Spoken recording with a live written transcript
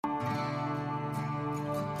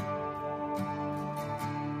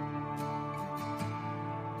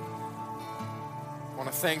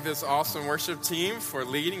want to thank this awesome worship team for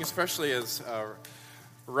leading, especially as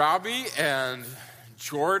Robbie and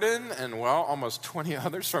Jordan and, almost 20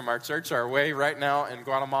 others from our church are away right now in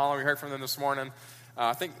Guatemala. We heard from them this morning.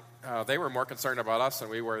 I think they were more concerned about us than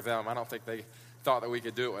we were them. I don't think they thought that we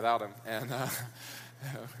could do it without them. And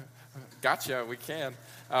gotcha, we can.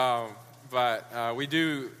 But we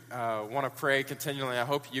do want to pray continually. I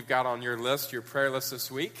hope you've got on your list, your prayer list this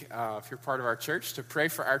week, if you're part of our church, to pray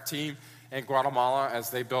for our team in Guatemala as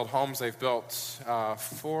they build homes. They've built 6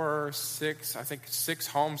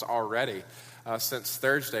 homes already since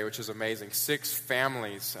Thursday, which is amazing. 6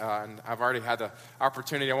 families. And I've already had the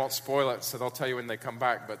opportunity. I won't spoil it, so they'll tell you when they come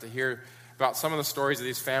back. But to hear about some of the stories of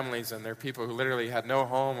these families, and they're people who literally had no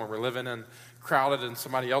home or were living in crowded in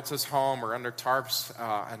somebody else's home or under tarps,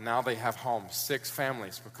 and now they have homes. 6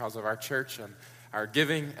 families because of our church and our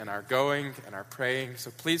giving and our going and our praying.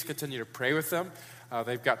 So please continue to pray with them.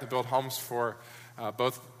 They've got to build homes for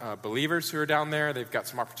both believers who are down there. They've got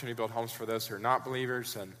some opportunity to build homes for those who are not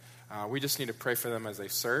believers. And we just need to pray for them as they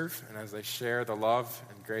serve and as they share the love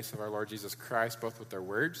and grace of our Lord Jesus Christ, both with their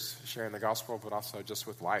words, sharing the gospel, but also just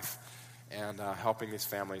with life and helping these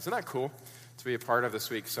families. Isn't that cool to be a part of this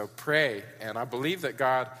week? So pray, and I believe that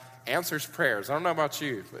God answers prayers. I don't know about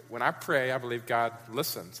you, but when I pray, I believe God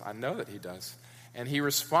listens. I know that he does, and he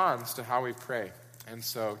responds to how we pray. And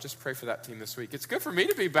so just pray for that team this week. It's good for me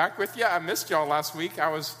to be back with you. I missed y'all last week. I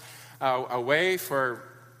was away for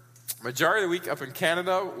majority of the week up in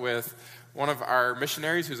Canada with one of our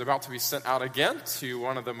missionaries who's about to be sent out again to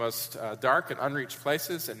one of the most dark and unreached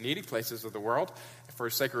places and needy places of the world. For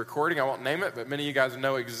the sake of recording, I won't name it, but many of you guys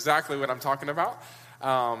know exactly what I'm talking about.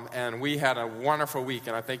 And we had a wonderful week,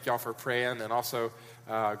 and I thank y'all for praying. And also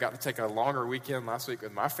got to take a longer weekend last week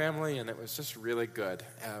with my family, and it was just really good.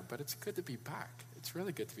 But it's good to be back. It's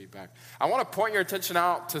really good to be back. I want to point your attention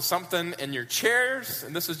out to something in your chairs,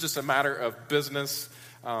 and this is just a matter of business.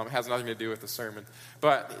 It has nothing to do with the sermon.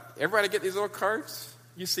 But everybody get these little cards?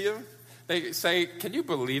 You see them? They say, can you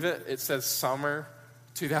believe it? It says summer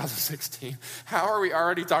 2016. How are we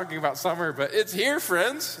already talking about summer? But it's here,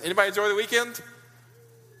 friends. Anybody enjoy the weekend?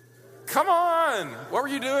 Come on. What were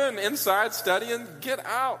you doing inside studying? Get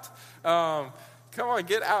out. Come on,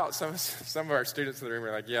 get out. Some of our students in the room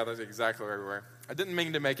are like, yeah, that's exactly where we were. I didn't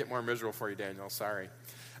mean to make it more miserable for you, Daniel. Sorry.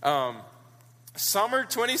 Summer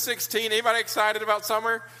 2016. Anybody excited about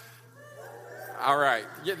summer? All right.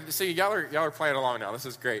 See, y'all are playing along now. This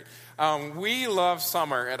is great. We love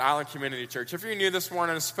summer at Island Community Church. If you're new this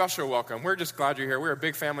morning, a special welcome. We're just glad you're here. We're a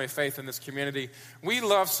big family of faith in this community. We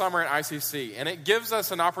love summer at ICC, and it gives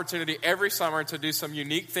us an opportunity every summer to do some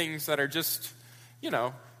unique things that are just,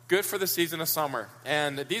 good for the season of summer.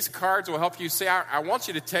 And these cards will help you see. I want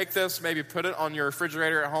you to take this, maybe put it on your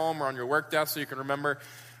refrigerator at home or on your work desk so you can remember.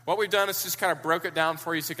 What we've done is just kind of broke it down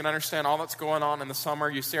for you so you can understand all that's going on in the summer.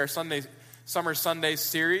 You see our Summer Sundays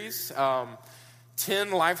series,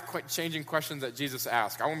 10 life-changing questions that Jesus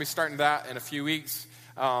asked. I won't be starting that in a few weeks.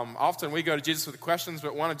 Often we go to Jesus with questions,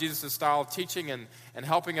 but one of Jesus' style of teaching and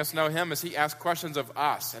helping us know him is he asks questions of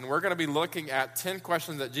us. And we're going to be looking at 10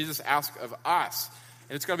 questions that Jesus asked of us.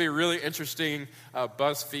 And it's going to be a really interesting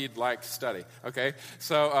BuzzFeed-like study, okay?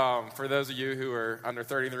 So for those of you who are under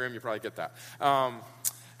 30 in the room, you probably get that.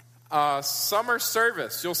 Summer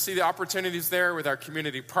service, you'll see the opportunities there with our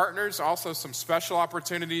community partners. Also some special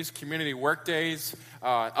opportunities, community work days,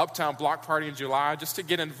 Uptown Block Party in July. Just to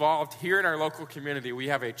get involved here in our local community, we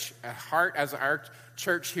have a heart as our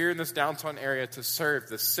church here in this downtown area to serve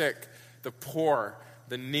the sick, the poor,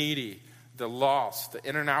 the needy, the lost, the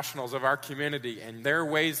internationals of our community. And there are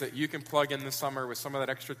ways that you can plug in this summer with some of that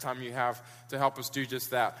extra time you have to help us do just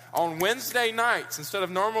that. On Wednesday nights, instead of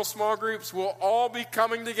normal small groups, we'll all be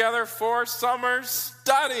coming together for summer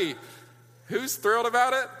study. Who's thrilled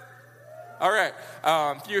about it? All right.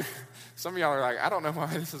 Some of y'all are like, I don't know why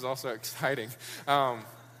this is also exciting.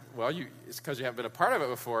 It's because you haven't been a part of it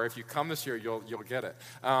before. If you come this year, you'll get it.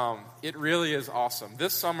 It really is awesome.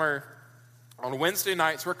 This summer, on Wednesday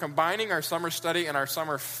nights, we're combining our summer study and our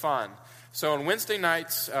summer fun. So on Wednesday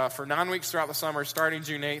nights, for 9 weeks throughout the summer, starting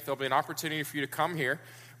June 8th, there'll be an opportunity for you to come here.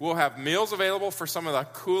 We'll have meals available for some of the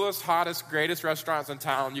coolest, hottest, greatest restaurants in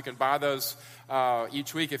town. You can buy those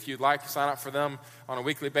each week if you'd like. Sign up for them on a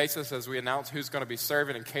weekly basis as we announce who's going to be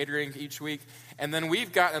serving and catering each week. And then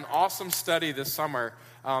we've got an awesome study this summer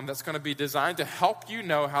that's going to be designed to help you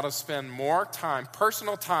know how to spend more time,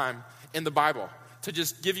 personal time, in the Bible, to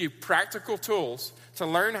just give you practical tools to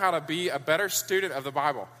learn how to be a better student of the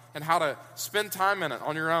Bible and how to spend time in it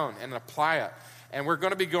on your own and apply it. And we're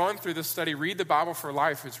going to be going through this study, Read the Bible for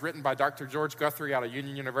Life. It's written by Dr. George Guthrie out of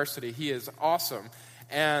Union University. He is awesome.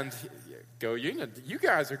 And go Union. You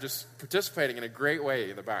guys are just participating in a great way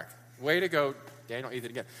in the back. Way to go, Daniel, eat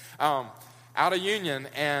it again. Out of Union,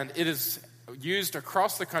 and it is used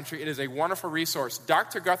across the country. It is a wonderful resource.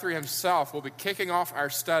 Dr. Guthrie himself will be kicking off our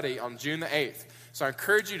study on June the 8th. So I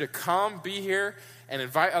encourage you to come, be here, and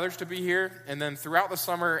invite others to be here. And then throughout the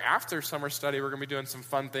summer, after summer study, we're going to be doing some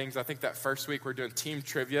fun things. I think that first week we're doing team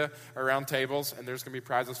trivia around tables, and there's going to be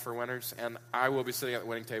prizes for winners. And I will be sitting at the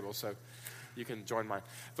winning table, so you can join mine.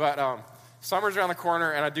 But summer's around the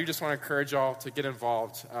corner, and I do just want to encourage y'all to get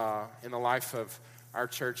involved in the life of our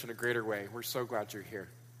church in a greater way. We're so glad you're here.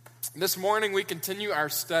 This morning, we continue our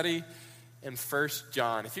study in 1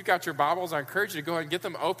 John. If you've got your Bibles, I encourage you to go ahead and get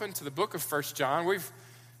them open to the book of 1 John. We've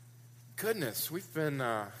been,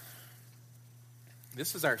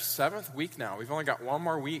 this is our 7th week now. We've only got one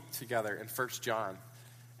more week together in 1 John.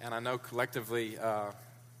 And I know collectively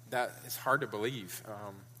that is hard to believe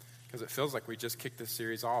because it feels like we just kicked this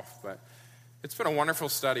series off. But it's been a wonderful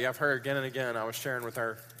study. I've heard again and again. I was sharing with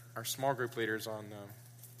our small group leaders on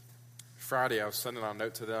Friday. I was sending out a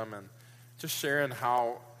note to them and just sharing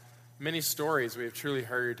how many stories we have truly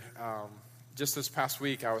heard. Just this past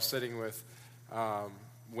week, I was sitting with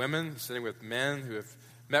women, sitting with men who have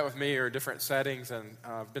met with me or different settings, and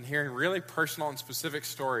I've been hearing really personal and specific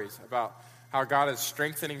stories about how God is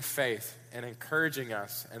strengthening faith and encouraging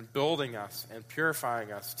us and building us and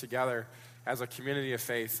purifying us together as a community of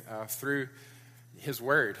faith through His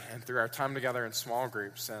Word and through our time together in small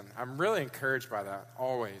groups. And I'm really encouraged by that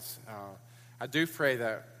always. I do pray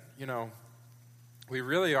that, we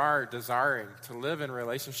really are desiring to live in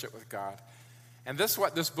relationship with God. And this is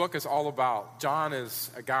what this book is all about. John is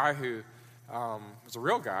a guy who was a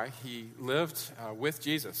real guy. He lived with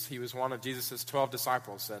Jesus. He was one of Jesus' 12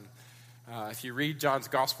 disciples. And if you read John's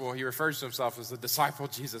gospel, he refers to himself as the disciple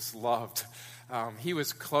Jesus loved. He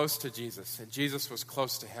was close to Jesus, and Jesus was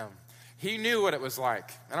close to him. He knew what it was like.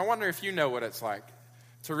 And I wonder if you know what it's like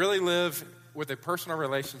to really live with a personal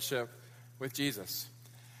relationship with Jesus.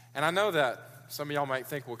 And I know that some of y'all might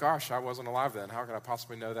think, well, gosh, I wasn't alive then. How could I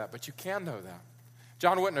possibly know that? But you can know that.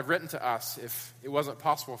 John wouldn't have written to us if it wasn't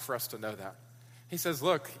possible for us to know that. He says,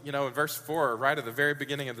 look, in verse 4, right at the very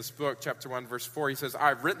beginning of this book, chapter 1, verse 4, he says,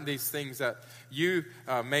 I've written these things that you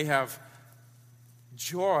may have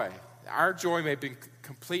joy. Our joy may be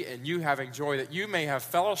complete in you having joy, that you may have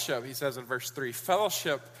fellowship, he says in verse 3,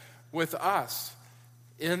 fellowship with us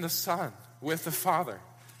in the Son, with the Father.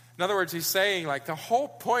 In other words, he's saying, the whole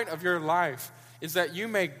point of your life is that you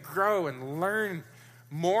may grow and learn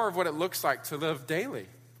more of what it looks like to live daily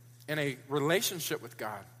in a relationship with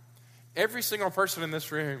God. Every single person in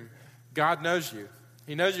this room, God knows you.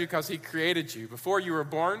 He knows you because He created you. Before you were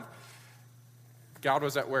born, God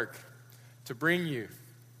was at work to bring you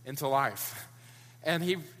into life. And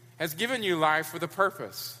He has given you life with a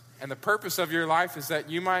purpose. And the purpose of your life is that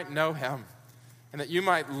you might know Him and that you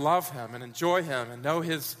might love Him and enjoy Him and know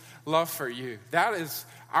His love for you. That is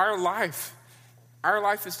our life. Our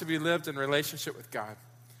life is to be lived in relationship with God.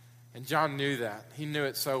 And John knew that. He knew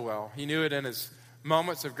it so well. He knew it in his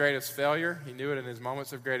moments of greatest failure. He knew it in his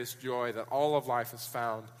moments of greatest joy, that all of life is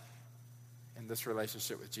found in this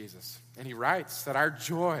relationship with Jesus. And he writes that our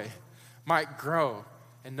joy might grow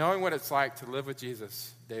in knowing what it's like to live with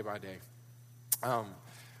Jesus day by day.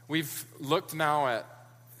 We've looked now at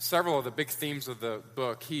several of the big themes of the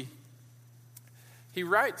book. He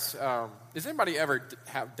writes, does anybody ever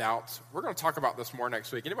have doubts? We're going to talk about this more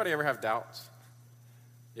next week. Anybody ever have doubts?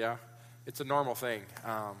 Yeah, it's a normal thing.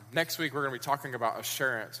 Next week, we're going to be talking about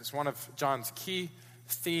assurance. It's one of John's key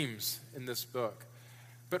themes in this book.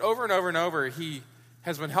 But over and over and over, he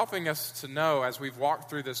has been helping us to know, as we've walked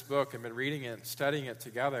through this book and been reading it and studying it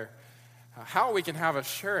together, how we can have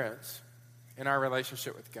assurance in our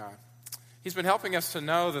relationship with God. He's been helping us to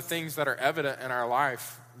know the things that are evident in our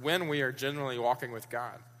life when we are genuinely walking with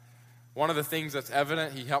God. One of the things that's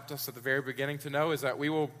evident, he helped us at the very beginning to know, is that we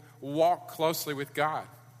will walk closely with God.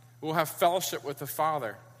 We'll have fellowship with the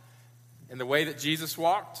Father. In the way that Jesus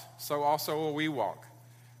walked, so also will we walk.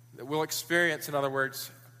 We'll experience, in other words,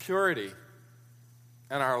 purity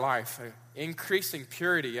in our life, increasing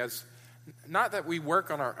purity, as not that we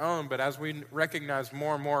work on our own, but as we recognize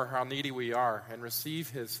more and more how needy we are and receive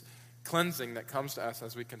His cleansing that comes to us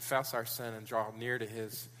as we confess our sin and draw near to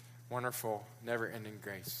His wonderful, never-ending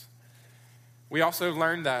grace. We also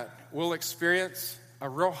learned that we'll experience a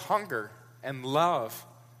real hunger and love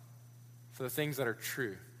for the things that are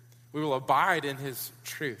true. We will abide in His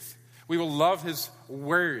truth. We will love His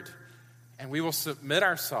word, and we will submit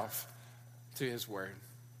ourselves to His word.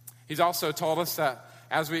 He's also told us that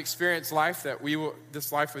as we experience life, that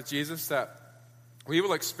this life with Jesus, that we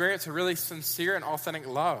will experience a really sincere and authentic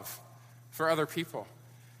love for other people.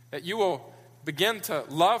 That you will begin to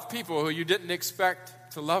love people who you didn't expect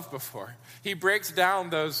to love before. He breaks down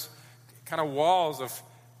those kind of walls of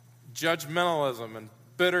judgmentalism and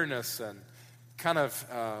bitterness and kind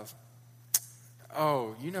of,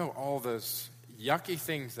 all those yucky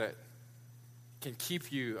things that can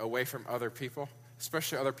keep you away from other people,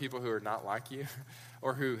 especially other people who are not like you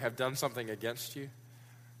or who have done something against you.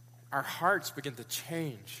 Our hearts begin to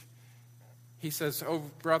change. He says, "Oh,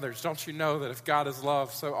 brothers, don't you know that if God is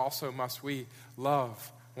love, so also must we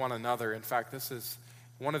love one another?" In fact, this is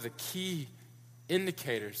one of the key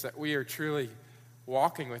indicators that we are truly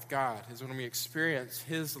walking with God, is when we experience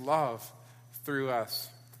his love through us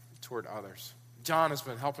toward others. John has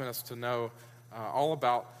been helping us to know all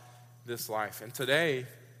about this life. And today,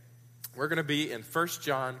 we're going to be in 1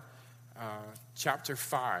 John chapter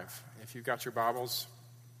 5. If you've got your Bibles,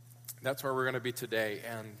 that's where we're going to be today.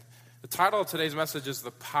 And the title of today's message is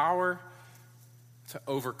The Power to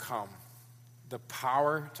Overcome. The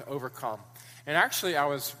Power to Overcome. And actually, I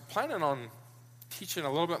was planning on teaching a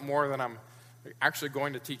little bit more than I'm actually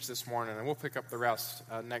going to teach this morning, and we'll pick up the rest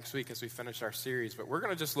next week as we finish our series. But we're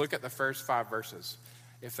going to just look at the first 5 verses,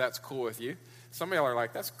 if that's cool with you. Some of y'all are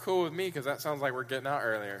like, that's cool with me because that sounds like we're getting out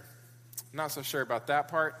earlier. Not so sure about that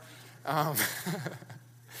part.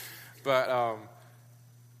 But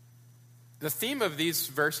the theme of these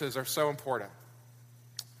verses are so important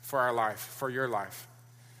for our life, for your life.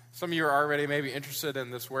 Some of you are already maybe interested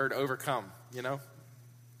in this word overcome,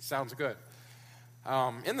 Sounds good.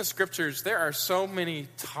 In the scriptures, there are so many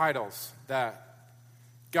titles that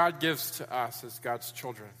God gives to us as God's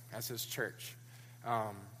children, as his church.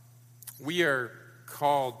 We are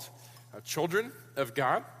called children of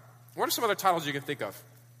God. What are some other titles you can think of?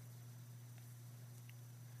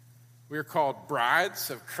 We are called brides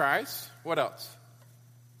of Christ. What else?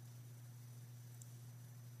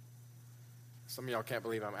 Some of y'all can't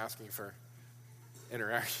believe I'm asking for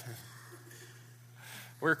interaction.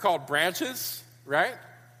 We're called branches, right?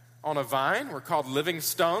 On a vine. We're called living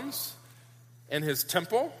stones in his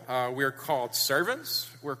temple. We're called servants.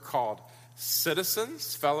 We're called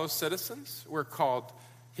citizens, fellow citizens. We're called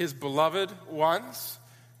his beloved ones.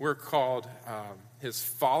 We're called his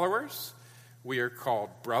followers. We are called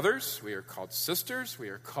brothers. We are called sisters. We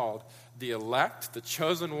are called the elect, the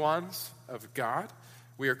chosen ones of God.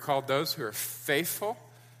 We are called those who are faithful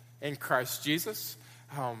in Christ Jesus.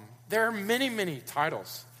 There are many, many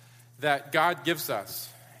titles that God gives us.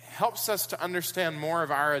 Helps us to understand more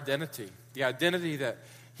of our identity, the identity that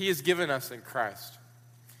he has given us in Christ.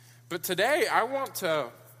 But today, I want to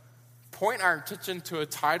point our attention to a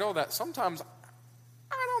title that sometimes,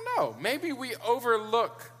 I don't know, maybe we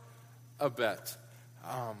overlook a bit.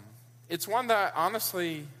 It's one that,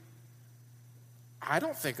 honestly, I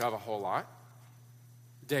don't think of a whole lot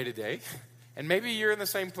day to day. And maybe you're in the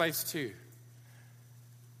same place too.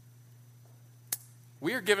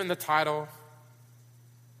 We are given the title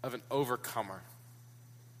of an overcomer.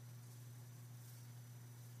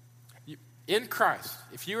 In Christ,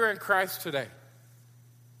 if you are in Christ today,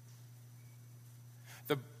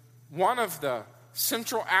 one of the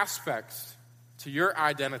central aspects to your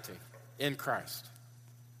identity in Christ,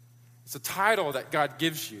 it's a title that God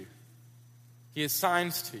gives you, he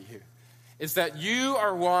assigns to you, is that you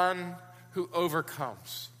are one who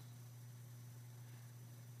overcomes.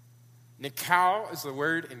 Nikao is the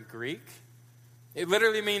word in Greek. It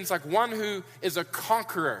literally means like one who is a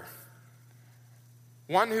conqueror,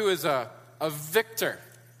 one who is a victor,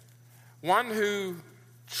 one who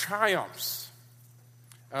triumphs.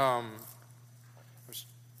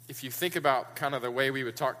 If you think about kind of the way we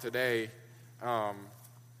would talk today,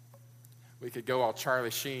 we could go all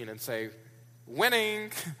Charlie Sheen and say,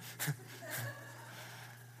 winning,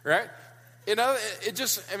 right? It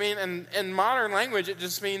just, in modern language, it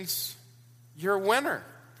just means you're a winner.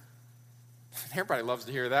 Everybody loves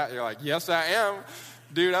to hear that. You're like, yes, I am.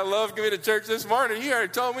 Dude, I love going to church this morning. You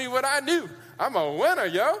already told me what I knew. I'm a winner,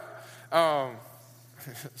 yo.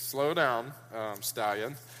 Slow down,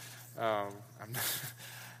 stallion. I'm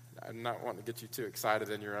not wanting to get you too excited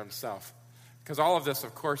in your own self. Because all of this,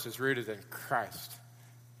 of course, is rooted in Christ.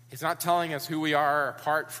 He's not telling us who we are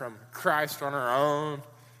apart from Christ on our own.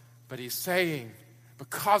 But he's saying,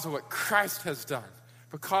 because of what Christ has done,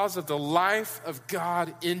 because of the life of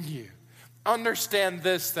God in you, understand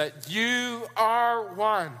this, that you are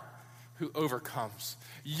one who overcomes.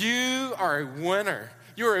 You are a winner.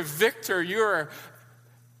 You are a victor. You are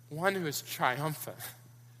one who is triumphant.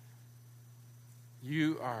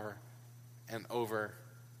 You are an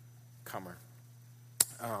overcomer.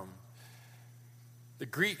 The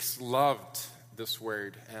Greeks loved this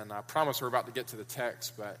word. And I promise we're about to get to the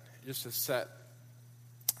text, but just to set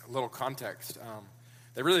a little context,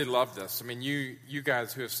 they really love this. I mean, you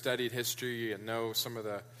guys who have studied history and know some of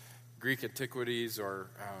the Greek antiquities or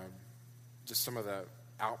just some of the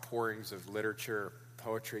outpourings of literature,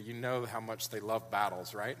 poetry, you know how much they love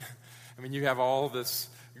battles, right? I mean, you have all this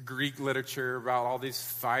Greek literature about all these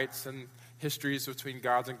fights and histories between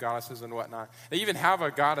gods and goddesses and whatnot. They even have a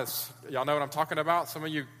goddess. Y'all know what I'm talking about? Some of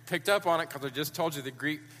you picked up on it because I just told you the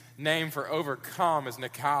Greek name for overcome is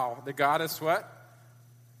Nikao. The goddess what?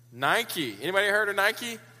 Nike. Anybody heard of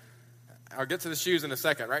Nike? I'll get to the shoes in a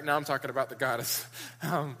second. Right now I'm talking about the goddess.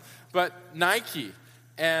 But Nike.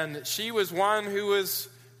 And she was one who was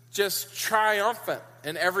just triumphant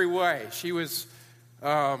in every way. She was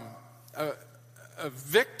a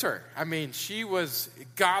victor. I mean, she was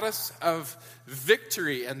goddess of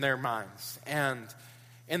victory in their minds. And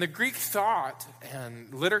in the Greek thought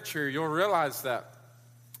and literature, you'll realize that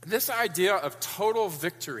this idea of total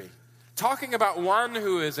victory, talking about one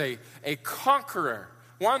who is a conqueror,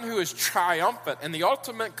 one who is triumphant in the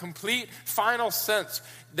ultimate, complete, final sense,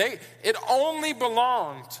 it only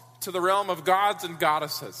belonged to the realm of gods and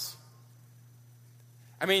goddesses.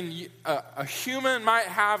 I mean, a human might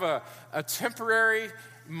have a temporary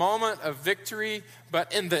moment of victory,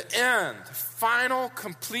 but in the end, final,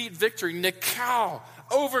 complete victory, Nikao,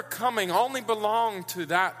 overcoming, only belonged to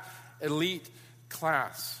that elite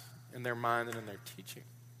class in their mind and in their teaching.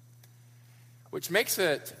 Which makes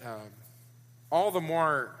it all the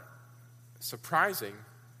more surprising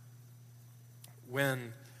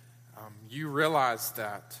when you realize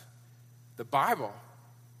that the Bible,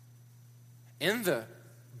 in the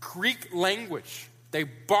Greek language, they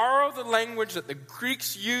borrow the language that the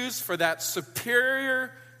Greeks used for that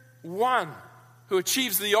superior one who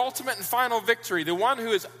achieves the ultimate and final victory, the one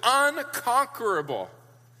who is unconquerable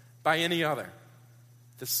by any other.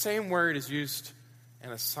 The same word is used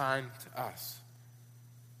and assigned to us,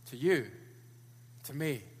 to you, to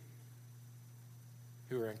me,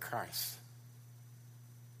 who are in Christ.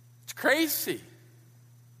 It's crazy.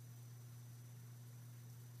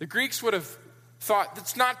 The Greeks would have thought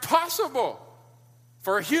it's not possible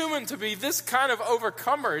for a human to be this kind of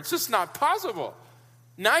overcomer. It's just not possible.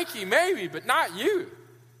 Nike, maybe, but not you.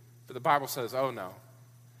 But the Bible says, oh no,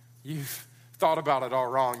 you've thought about it all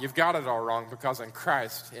wrong. You've got it all wrong because in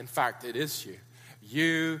Christ, in fact, it is you.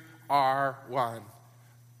 You are one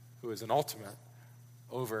who is an ultimate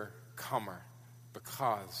overcomer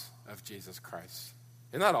because of Jesus Christ.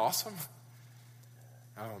 Isn't that awesome?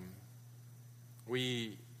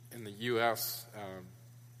 We, in the U.S.,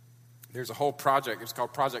 there's a whole project. It's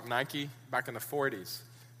called Project Nike back in the 40s.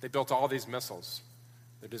 They built all these missiles.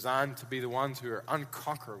 They're designed to be the ones who are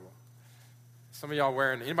unconquerable. Some of y'all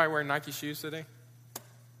anybody wearing Nike shoes today?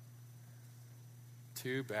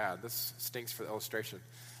 Too bad. This stinks for the illustration.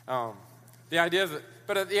 The idea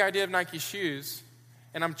of Nike shoes,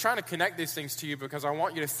 and I'm trying to connect these things to you because I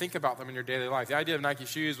want you to think about them in your daily life. The idea of Nike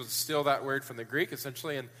shoes was steal that word from the Greek,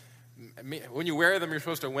 essentially, and when you wear them, you're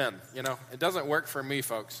supposed to win. You know, it doesn't work for me,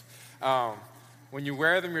 folks. When you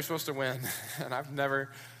wear them, you're supposed to win. And I've never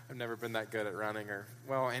been that good at running or,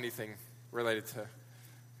 well, anything related to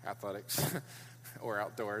athletics or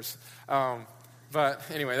outdoors. But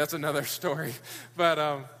anyway, that's another story.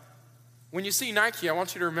 But when you see Nike, I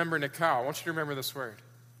want you to remember Nikao. I want you to remember this word.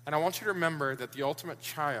 And I want you to remember that the ultimate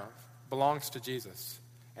triumph belongs to Jesus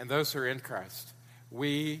and those who are in Christ.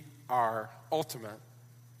 We are ultimate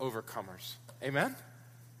overcomers. Amen?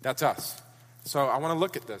 That's us. So I want to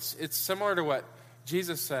look at this. It's similar to what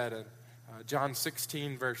Jesus said in John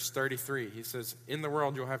 16, verse 33. He says, in the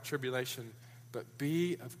world you'll have tribulation, but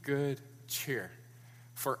be of good cheer.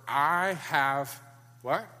 For I have,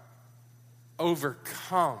 what?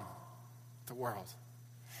 Overcome the world.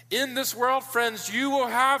 In this world, friends, you will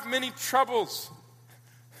have many troubles.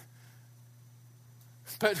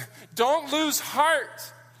 But don't lose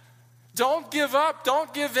heart. Don't give up.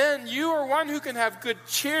 Don't give in. You are one who can have good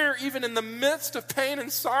cheer even in the midst of pain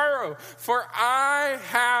and sorrow. For I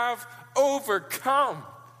have overcome.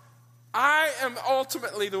 I am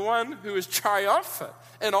ultimately the one who is triumphant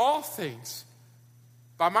in all things.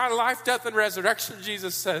 By my life, death, and resurrection,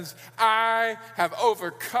 Jesus says, I have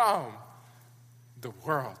overcome the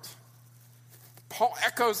world. Paul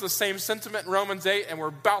echoes the same sentiment in Romans 8, and we're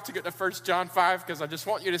about to get to 1 John 5 because I just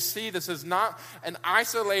want you to see this is not an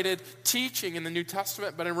isolated teaching in the New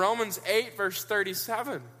Testament, but in Romans 8, verse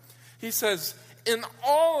 37, he says, in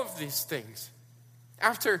all of these things,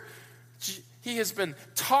 after he has been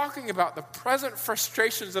talking about the present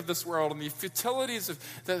frustrations of this world and the futilities of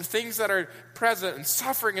the things that are present and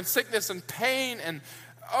suffering and sickness and pain and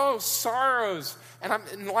sorrows.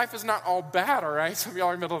 And life is not all bad, all right? Some of y'all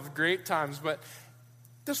are in the middle of great times, but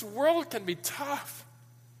this world can be tough.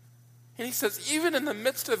 And he says, even in the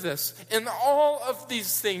midst of this, in all of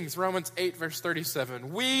these things, Romans 8, verse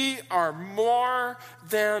 37, we are more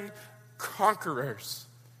than conquerors.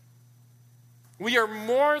 We are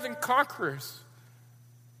more than conquerors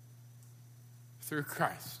through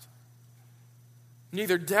Christ.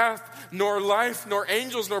 Neither death, nor life, nor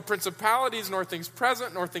angels, nor principalities, nor things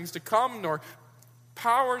present, nor things to come, nor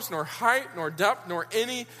powers, nor height, nor depth, nor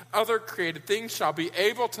any other created thing shall be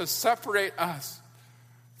able to separate us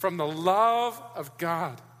from the love of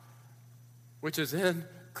God, which is in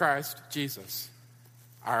Christ Jesus,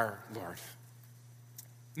 our Lord.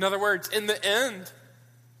 In other words, in the end,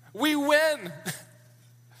 we win.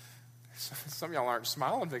 Some of y'all aren't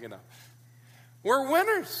smiling big enough. We're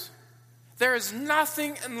winners. There is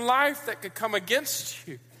nothing in life that could come against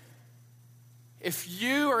you. If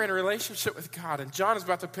you are in a relationship with God, and John is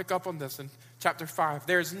about to pick up on this in chapter 5,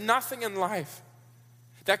 there is nothing in life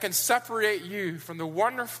that can separate you from the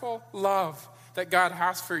wonderful love that God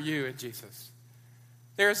has for you in Jesus.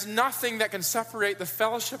 There is nothing that can separate the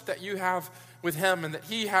fellowship that you have with him and that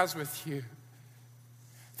he has with you.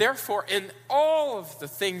 Therefore, in all of the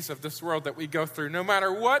things of this world that we go through, no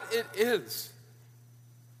matter what it is,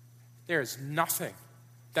 there is nothing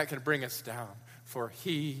that can bring us down, for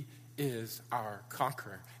he is our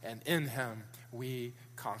conqueror, and in him we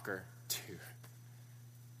conquer too.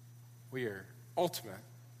 We are ultimate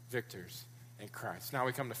victors in Christ. Now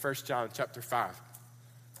we come to 1 John chapter 5.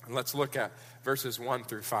 And let's look at verses 1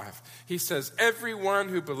 through 5. He says, everyone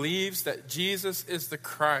who believes that Jesus is the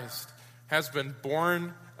Christ has been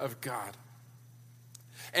born of God.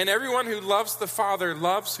 And everyone who loves the Father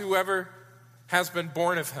loves whoever has been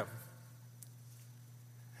born of him.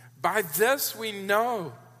 By this we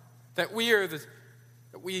know that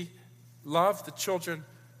we love the children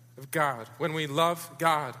of God, when we love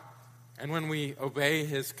God and when we obey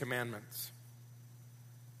his commandments.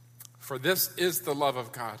 For this is the love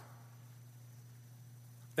of God,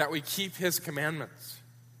 that we keep his commandments.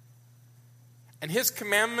 And his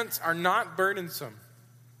commandments are not burdensome.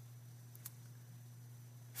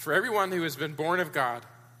 For everyone who has been born of God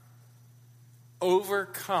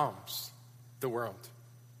overcomes the world.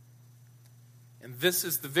 And this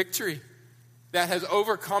is the victory that has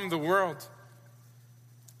overcome the world.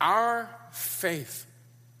 Our faith.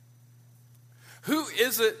 Who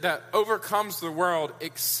is it that overcomes the world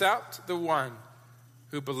except the one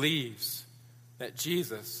who believes that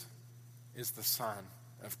Jesus is the Son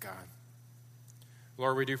of God?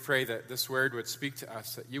 Lord, we do pray that this word would speak to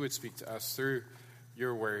us, that you would speak to us through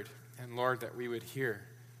your word. And Lord, that we would hear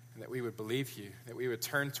and that we would believe you, that we would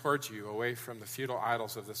turn towards you away from the futile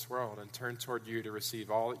idols of this world and turn toward you to receive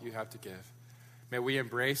all that you have to give. May we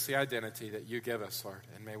embrace the identity that you give us, Lord,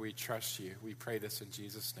 and may we trust you. We pray this in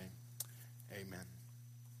Jesus' name. Amen.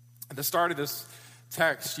 At the start of this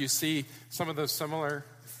text, you see some of those similar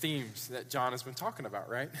themes that John has been talking about,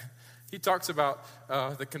 right? He talks about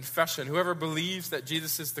the confession. Whoever believes that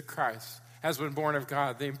Jesus is the Christ has been born of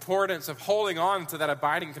God. The importance of holding on to that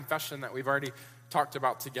abiding confession that we've already talked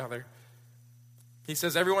about together. He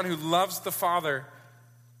says, everyone who loves the Father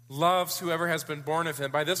loves whoever has been born of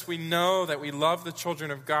him. By this we know that we love the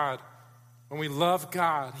children of God. When we love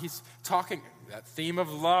God, he's talking, that theme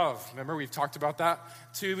of love. Remember, we've talked about that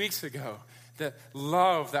 2 weeks ago. That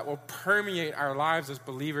love that will permeate our lives as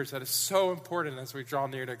believers, that is so important as we draw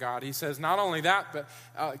near to God. He says not only that,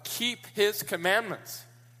 but keep his commandments.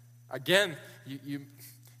 Again, you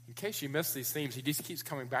in case you missed these themes, he just keeps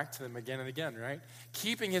coming back to them again and again, right?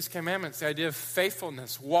 Keeping his commandments, the idea of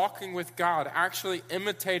faithfulness, walking with God, actually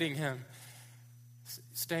imitating him,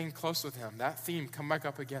 staying close with him. That theme come back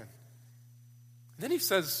up again. And then he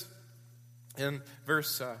says in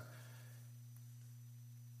verse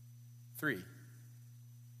 3, it's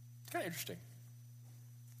kind of interesting.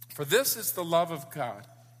 For this is the love of God,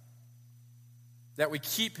 that we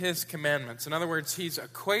keep his commandments. In other words, he's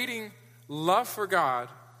equating love for God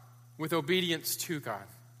with obedience to God.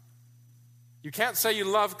 You can't say you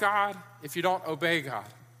love God if you don't obey God.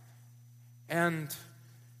 And,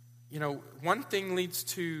 one thing leads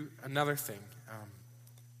to another thing.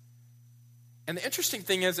 And the interesting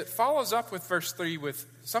thing is, it follows up with verse 3 with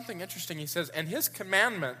something interesting. He says, and his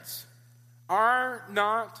commandments are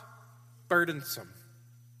not burdensome.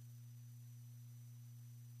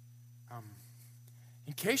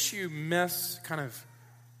 In case you miss kind of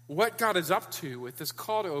what God is up to with this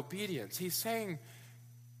call to obedience, he's saying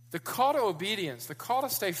the call to obedience, the call to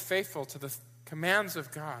stay faithful to the commands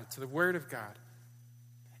of God, to the word of God,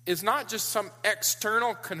 is not just some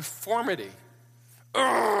external conformity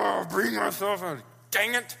bring myself out.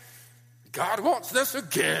 Dang it. God wants this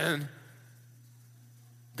again.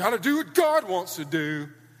 Got to do what God wants to do.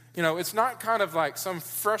 It's not kind of like some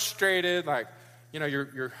frustrated, like,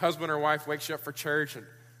 your husband or wife wakes you up for church and,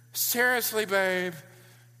 seriously, babe,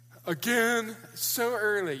 again, it's so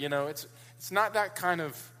early. It's not that kind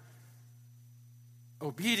of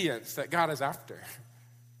obedience that God is after.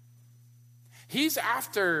 He's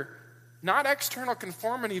after not external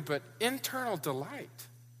conformity, but internal delight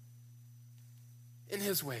in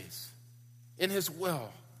his ways, in his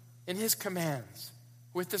will, in his commands,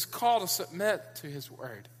 with this call to submit to his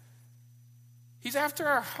word. He's after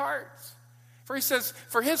our hearts. For he says,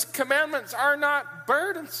 for his commandments are not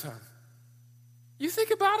burdensome. You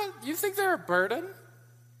think about it, you think they're a burden?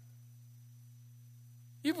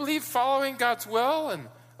 You believe following God's will and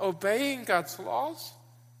obeying God's laws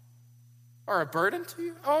are a burden to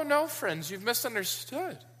you? Oh no, friends, you've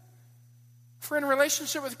misunderstood. For in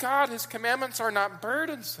relationship with God, his commandments are not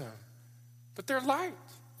burdensome, but they're light.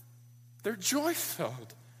 They're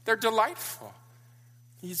joy-filled. They're delightful.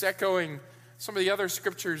 He's echoing some of the other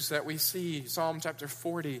scriptures that we see. Psalm chapter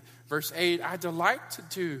 40, verse 8. I delight to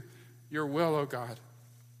do your will, O God,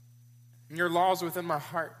 and your laws within my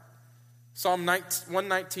heart. Psalm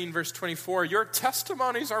 119, verse 24. Your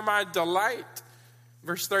testimonies are my delight.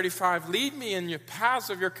 Verse 35. Lead me in your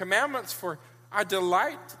paths of your commandments, for I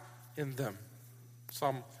delight in them.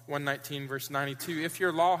 Psalm 119, verse 92. If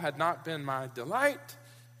your law had not been my delight.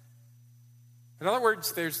 In other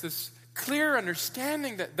words, there's this clear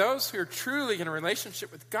understanding that those who are truly in a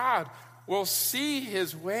relationship with God will see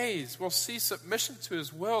his ways, will see submission to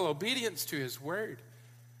his will, obedience to his word,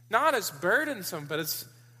 not as burdensome, but as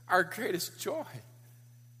our greatest joy.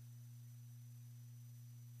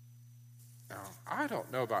 Now, I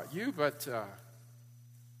don't know about you, but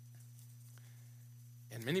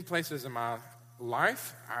in many places in my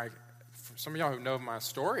life, for some of y'all who know my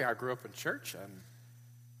story, I grew up in church, and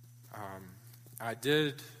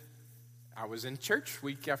I was in church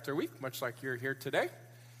week after week, much like you're here today.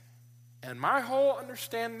 And my whole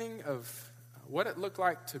understanding of what it looked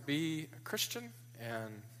like to be a Christian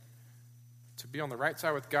and to be on the right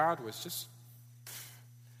side with God was just,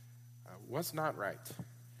 was not right.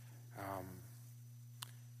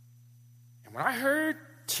 And when I heard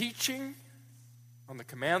teaching on the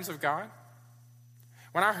commands of God,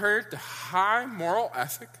 when I heard the high moral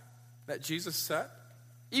ethic that Jesus set,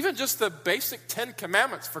 even just the basic 10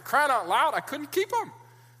 commandments, for crying out loud, I couldn't keep them.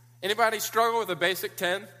 Anybody struggle with the basic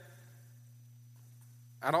 10?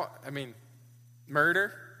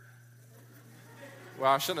 Murder?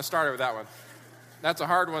 Well, I shouldn't have started with that one. That's a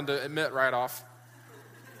hard one to admit right off.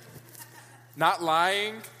 Not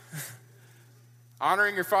lying,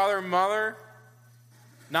 honoring your father and mother,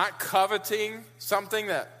 not coveting something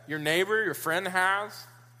that your neighbor, your friend has,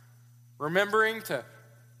 remembering to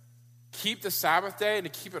keep the Sabbath day and to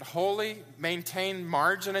keep it holy, maintain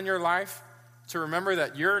margin in your life, to remember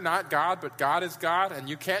that you're not God, but God is God, and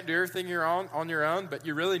you can't do everything on your own, but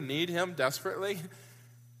you really need him desperately.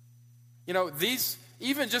 These,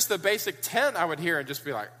 even just the basic 10, I would hear and just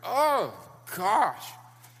be like, oh, gosh.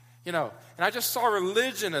 And I just saw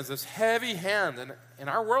religion as this heavy hand. And in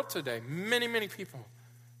our world today, many, many people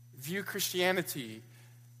view Christianity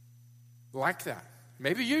like that.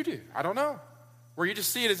 Maybe you do. I don't know. Where you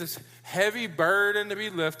just see it as this heavy burden to be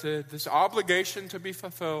lifted, this obligation to be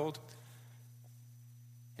fulfilled.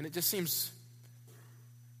 And it just seems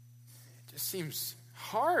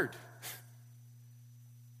hard.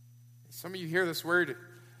 Some of you hear this word,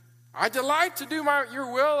 I delight to do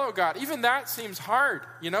your will, oh God. Even that seems hard,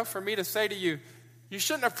 for me to say to you, you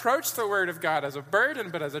shouldn't approach the word of God as a burden,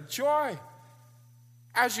 but as a joy.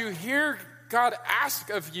 As you hear God ask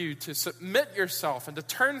of you to submit yourself and to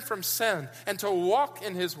turn from sin and to walk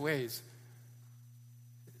in his ways,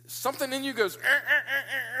 something in you goes,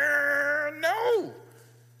 no,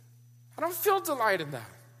 I don't feel delight in that.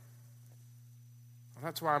 Well,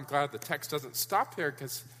 that's why I'm glad the text doesn't stop here,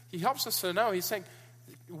 because he helps us to know. He's saying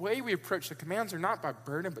the way we approach the commands are not by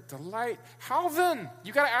burden, but delight. How then?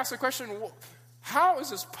 You got to ask the question, how is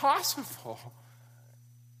this possible?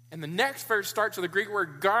 And the next verse starts with the Greek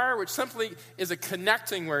word gar, which simply is a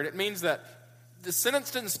connecting word. It means that the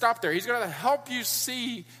sentence didn't stop there. He's going to help you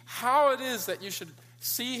see how it is that you should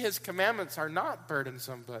see his commandments are not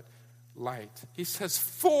burdensome, but light. He says,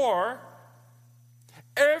 for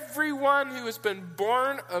everyone who has been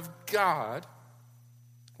born of God,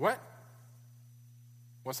 what?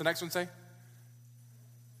 What's the next one say?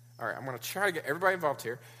 All right, I'm going to try to get everybody involved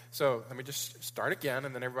here. So let me just start again,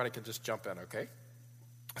 and then everybody can just jump in, okay?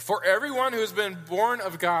 For everyone who has been born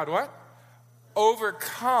of God, what?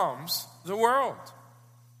 Overcomes the world.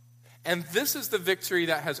 And this is the victory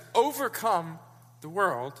that has overcome the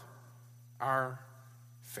world, our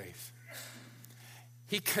faith.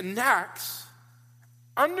 He connects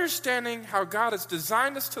understanding how God has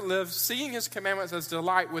designed us to live, seeing his commandments as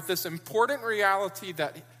delight, with this important reality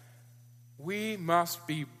that we must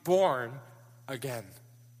be born again.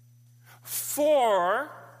 For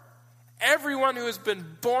everyone who has been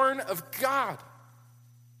born of God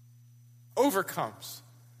overcomes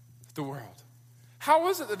the world. How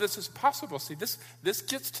is it that this is possible? See, this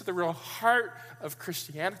gets to the real heart of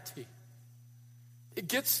Christianity. It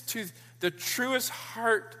gets to the truest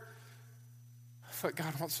heart of what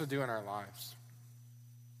God wants to do in our lives.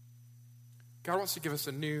 God wants to give us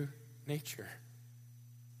a new nature.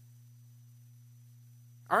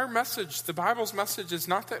 Our message, the Bible's message, is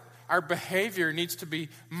not that our behavior needs to be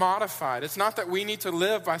modified. It's not that we need to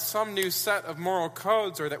live by some new set of moral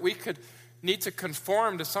codes, or that we could need to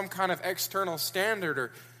conform to some kind of external standard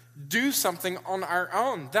or do something on our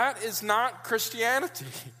own. That is not Christianity.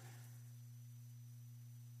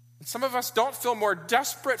 And some of us don't feel more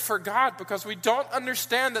desperate for God because we don't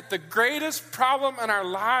understand that the greatest problem in our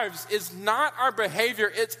lives is not our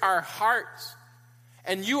behavior, it's our hearts.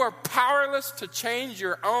 And you are powerless to change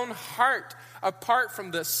your own heart apart from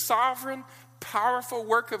the sovereign, powerful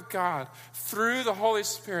work of God through the Holy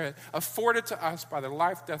Spirit afforded to us by the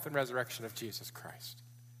life, death, and resurrection of Jesus Christ.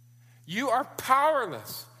 You are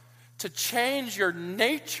powerless to change your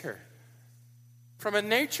nature from a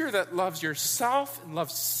nature that loves yourself and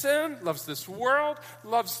loves sin, loves this world,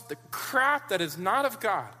 loves the crap that is not of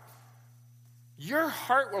God. Your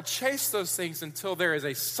heart will chase those things until there is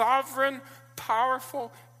a sovereign,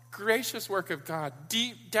 powerful, gracious work of God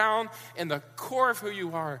deep down in the core of who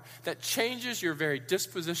you are that changes your very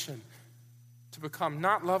disposition to become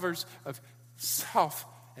not lovers of self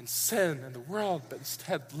and sin and the world, but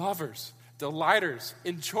instead lovers, delighters,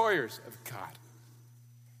 enjoyers of God.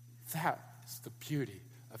 That is the beauty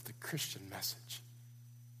of the Christian message.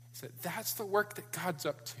 Is that that's the work that God's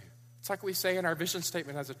up to. It's like we say in our vision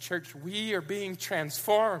statement as a church, we are being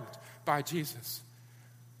transformed by Jesus.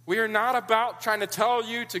 We are not about trying to tell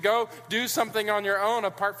you to go do something on your own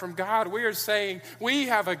apart from God. We are saying we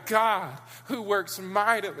have a God who works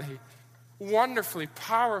mightily, wonderfully,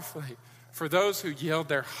 powerfully for those who yield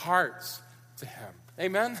their hearts to him.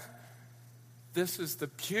 Amen? This is the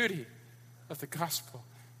beauty of the gospel.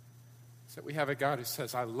 Is that we have a God who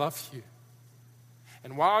says, I love you.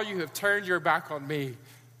 And while you have turned your back on me,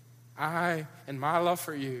 I, in my love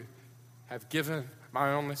for you, have given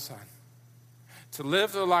my only son to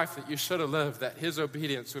live the life that you should have lived, that his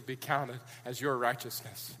obedience would be counted as your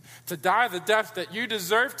righteousness. To die the death that you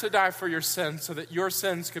deserve to die for your sins so that your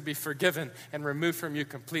sins could be forgiven and removed from you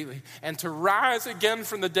completely. And to rise again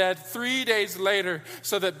from the dead 3 days later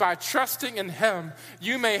so that by trusting in him,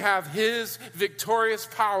 you may have his victorious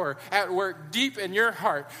power at work deep in your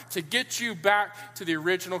heart to get you back to the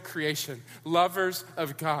original creation, lovers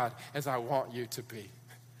of God as I want you to be.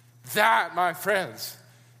 That, my friends,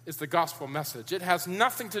 is the gospel message. It has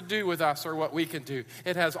nothing to do with us or what we can do.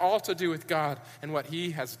 It has all to do with God and what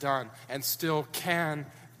he has done and still can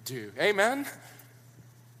do. Amen?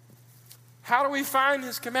 How do we find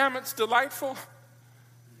his commandments delightful?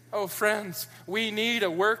 Oh, friends, we need a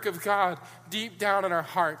work of God deep down in our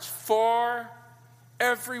hearts for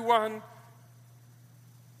everyone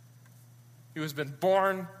who has been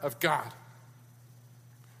born of God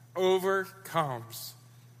overcomes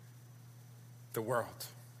the world.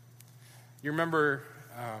 You remember,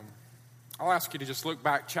 I'll ask you to just look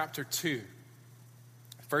back chapter 2,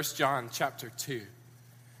 1 John chapter 2,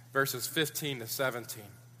 verses 15 to 17.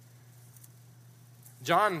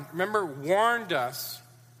 John, remember, warned us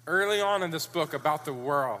early on in this book about the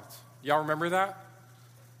world. Y'all remember that?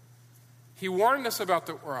 He warned us about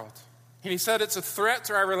the world. And he said it's a threat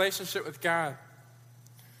to our relationship with God.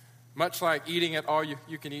 Much like eating at all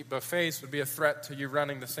you can eat buffets would be a threat to you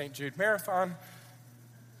running the St. Jude Marathon.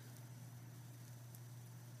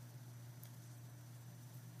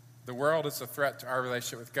 The world is a threat to our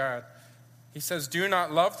relationship with God. He says, do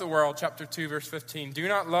not love the world, chapter 2, verse 15. Do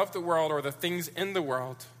not love the world or the things in the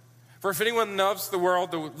world. For if anyone loves the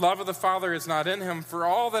world, the love of the Father is not in him. For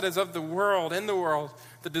all that is of the world, in the world,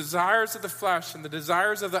 the desires of the flesh and the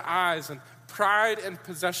desires of the eyes and pride and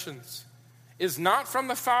possessions is not from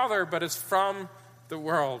the Father, but is from the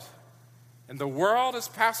world. And the world is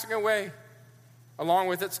passing away along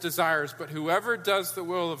with its desires, but whoever does the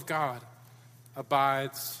will of God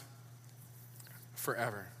abides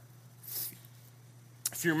forever.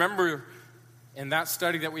 If you remember in that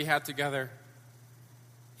study that we had together,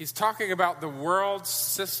 he's talking about the world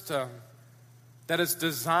system that is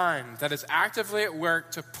designed, that is actively at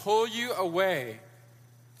work to pull you away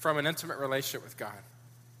from an intimate relationship with God.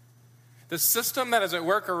 The system that is at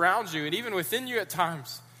work around you and even within you at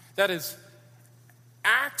times that is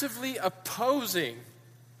actively opposing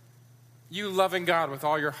you loving God with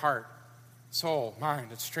all your heart, soul, mind,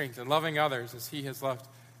 and strength, and loving others as He has loved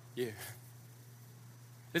you.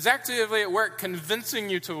 It's actively at work convincing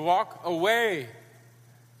you to walk away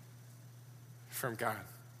from God.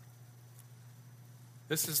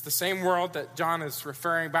 This is the same world that John is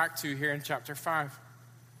referring back to here in chapter 5.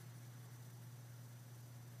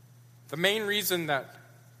 The main reason that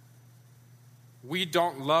we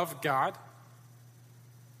don't love God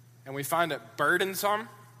and we find it burdensome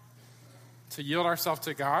to yield ourselves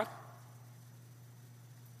to God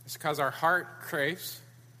is because our heart craves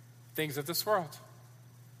things of this world.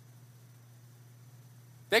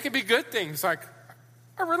 They could be good things like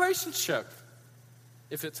a relationship,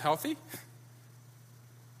 if it's healthy.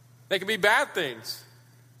 They could be bad things,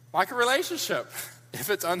 like a relationship, if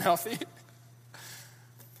it's unhealthy.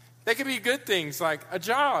 They could be good things like a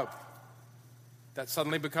job that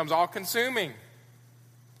suddenly becomes all-consuming.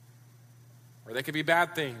 Or they could be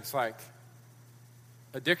bad things like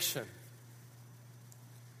addiction.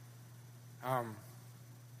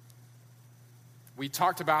 We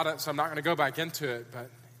talked about it, so I'm not going to go back into it, but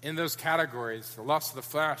in those categories, the lust of the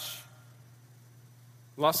flesh,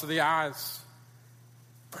 lust of the eyes,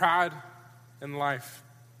 pride in life.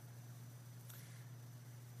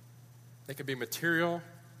 They could be material,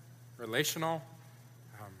 relational.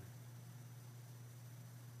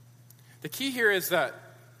 The key here is that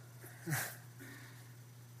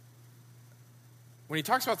when he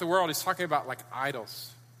talks about the world, he's talking about like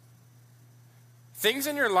idols. Things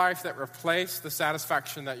in your life that replace the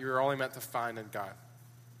satisfaction that you were only meant to find in God.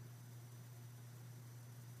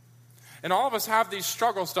 And all of us have these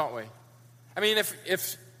struggles, don't we? I mean,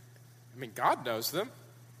 God knows them.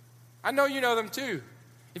 I know you know them too.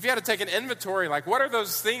 If you had to take an inventory, like what are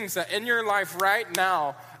those things that in your life right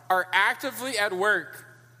now are actively at work,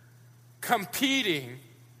 competing,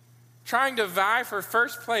 trying to vie for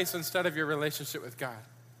first place instead of your relationship with God?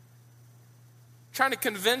 Trying to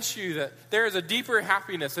convince you that there is a deeper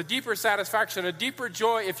happiness, a deeper satisfaction, a deeper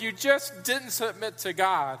joy if you just didn't submit to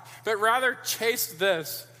God, but rather chase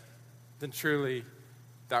this, then truly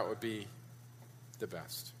that would be the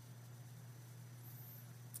best.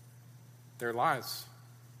 They're lies,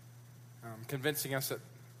 convincing us that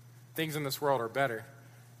things in this world are better.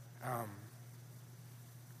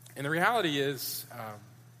 And the reality is,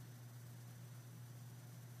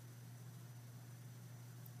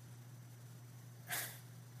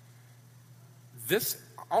 this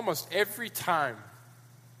almost every time,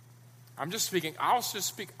 I'll just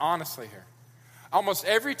speak honestly here. Almost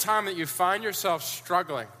every time that you find yourself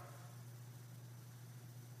struggling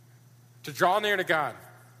to draw near to God,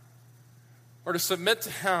 or to submit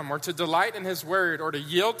to Him, or to delight in His word, or to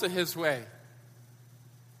yield to His way,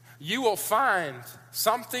 you will find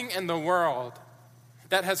something in the world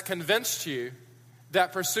that has convinced you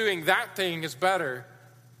that pursuing that thing is better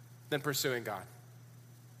than pursuing God.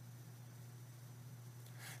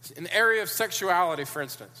 In the area of sexuality, for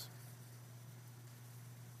instance,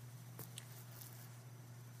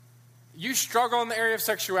 you struggle in the area of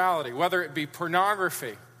sexuality, whether it be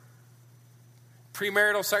pornography,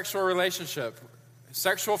 premarital sexual relationship,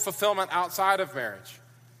 sexual fulfillment outside of marriage,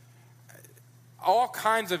 all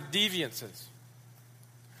kinds of deviances.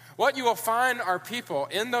 What you will find are people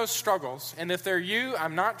in those struggles, and if they're you,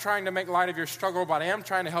 I'm not trying to make light of your struggle, but I am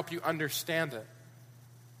trying to help you understand it.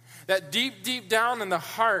 That deep, deep down in the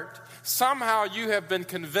heart, somehow you have been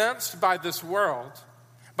convinced by this world,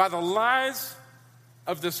 by the lies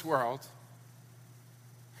of this world,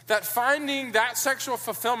 that finding that sexual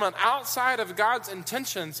fulfillment outside of God's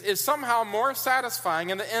intentions is somehow more satisfying,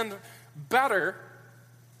 in the end better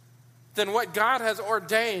than what God has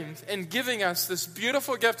ordained in giving us this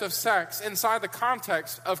beautiful gift of sex inside the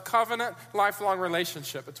context of covenant, lifelong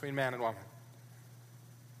relationship between man and woman.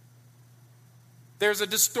 There's a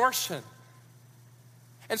distortion.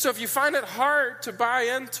 And so if you find it hard to buy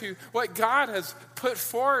into what God has put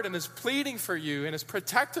forward and is pleading for you and is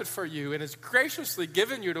protected for you and is graciously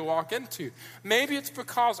given you to walk into, maybe it's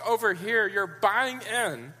because over here you're buying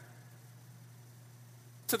in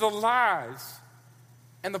to the lies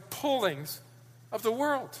and the pullings of the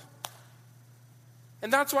world.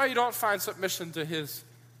 And that's why you don't find submission to His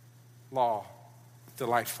law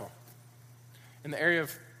delightful. In the area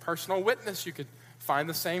of personal witness, you could find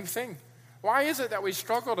the same thing. Why is it that we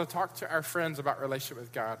struggle to talk to our friends about relationship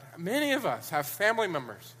with God? Many of us have family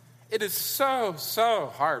members It is so, so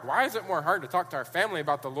hard. Why is it more hard to talk to our family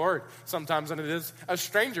about the Lord sometimes than it is a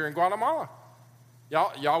stranger in Guatemala?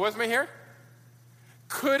 Y'all with me here?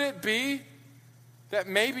 Could it be that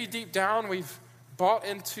maybe deep down we've bought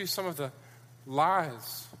into some of the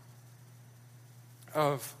lies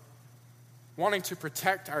of wanting to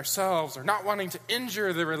protect ourselves or not wanting to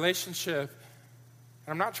injure the relationship?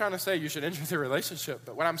 And I'm not trying to say you should injure the relationship,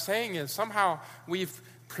 but what I'm saying is somehow we've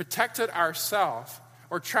protected ourselves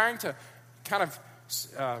or trying to kind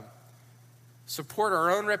of support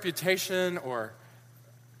our own reputation or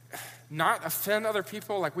not offend other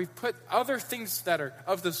people. Like we've put other things that are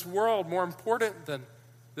of this world more important than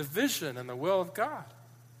the vision and the will of God.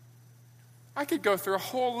 I could go through a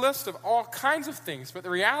whole list of all kinds of things, but the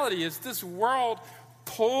reality is this world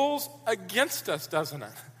pulls against us, doesn't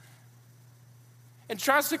it? And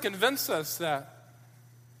tries to convince us that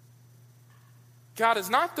God is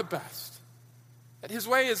not the best, that his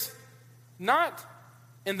way is not,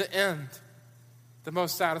 in the end, the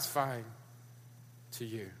most satisfying to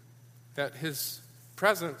you, that his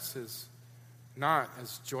presence is not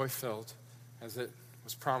as joy-filled as it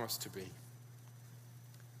was promised to be.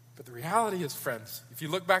 But the reality is, friends, if you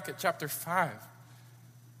look back at chapter 5,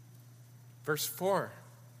 verse 4,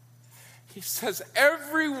 he says,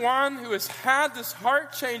 everyone who has had this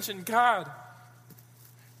heart change in God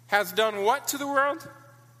has done what to the world?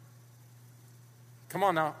 Come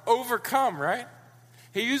on now, overcome, right?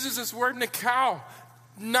 He uses this word nikao,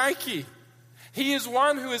 Nike. He is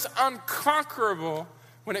one who is unconquerable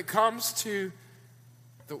when it comes to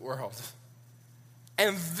the world.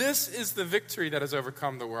 And this is the victory that has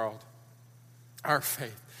overcome the world, our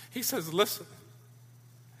faith. He says, listen,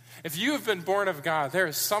 if you have been born of God, there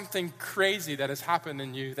is something crazy that has happened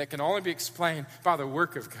in you that can only be explained by the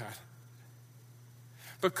work of God.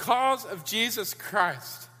 Because of Jesus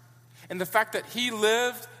Christ and the fact that he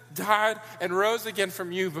lived, died, and rose again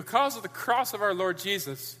from you, because of the cross of our Lord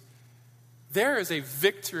Jesus, there is a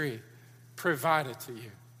victory provided to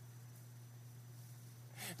you.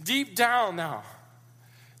 Deep down now,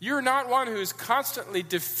 you're not one who is constantly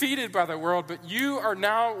defeated by the world, but you are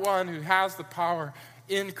now one who has the power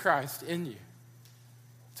in Christ, in you,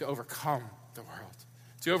 to overcome the world,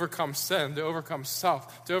 to overcome sin, to overcome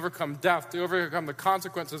self, to overcome death, to overcome the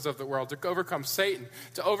consequences of the world, to overcome Satan,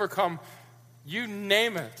 to overcome, you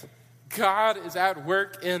name it. God is at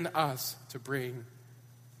work in us to bring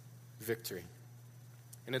victory.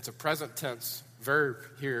 And it's a present tense verb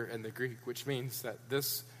here in the Greek, which means that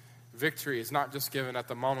this victory is not just given at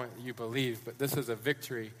the moment you believe, but this is a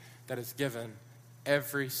victory that is given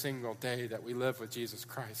every single day that we live with Jesus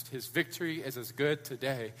Christ. His victory is as good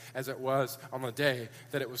today as it was on the day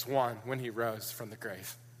that it was won when he rose from the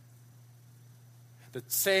grave. The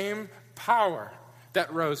same power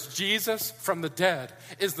that rose Jesus from the dead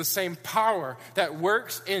is the same power that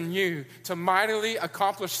works in you to mightily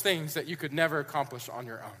accomplish things that you could never accomplish on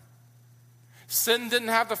your own. Sin didn't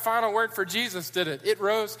have the final word for Jesus, did it?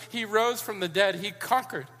 He rose from the dead. He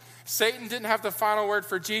conquered. Satan didn't have the final word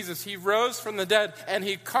for Jesus. He rose from the dead and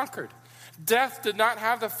he conquered. Death did not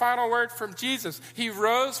have the final word from Jesus. He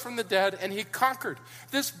rose from the dead and he conquered.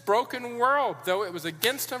 This broken world, though it was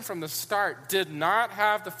against him from the start, did not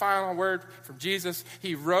have the final word from Jesus.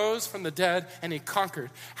 He rose from the dead and he conquered.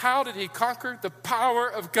 How did he conquer? The power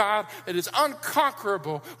of God that is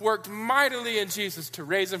unconquerable worked mightily in Jesus to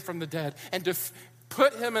raise him from the dead and to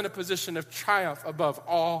put him in a position of triumph above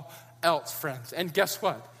all else, friends. And guess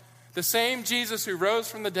what? The same Jesus who rose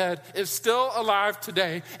from the dead is still alive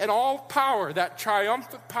today, and all power, that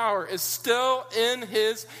triumphant power, is still in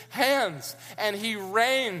his hands. And he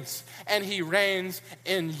reigns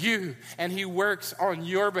in you, and he works on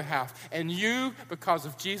your behalf. And you, because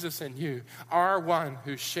of Jesus in you, are one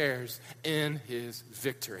who shares in his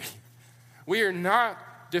victory. We are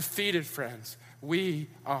not defeated, friends. We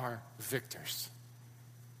are victors.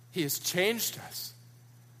 He has changed us.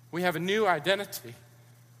 We have a new identity.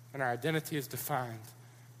 And our identity is defined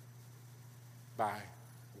by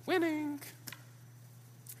winning.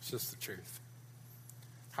 It's just the truth.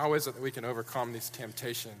 How is it that we can overcome these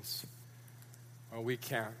temptations? Well, we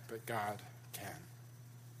can't, but God can.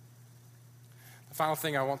 The final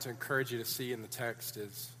thing I want to encourage you to see in the text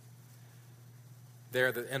is there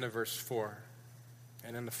at the end of verse 4.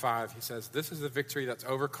 And in the 5, he says, this is the victory that's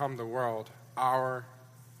overcome the world, our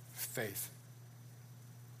faith.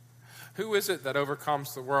 Who is it that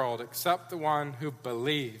overcomes the world except the one who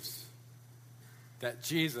believes that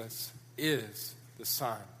Jesus is the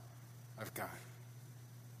Son of God?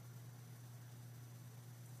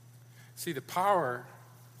 See, the power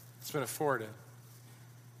that's been afforded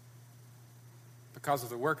because of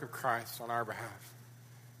the work of Christ on our behalf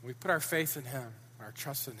we put our faith in him, our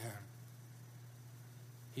trust in him,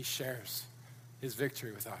 he shares his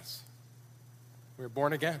victory with us. We're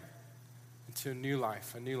born again into a new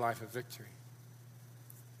life of victory.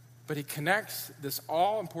 But he connects this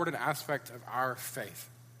all-important aspect of our faith.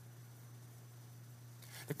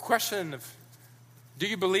 The question of, do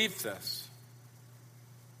you believe this?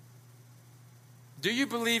 Do you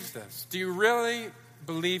believe this? Do you really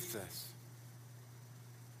believe this?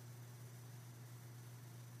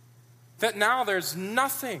 That now there's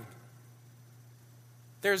nothing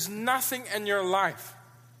in your life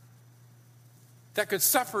that could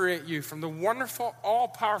separate you from the wonderful,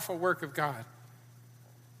 all-powerful work of God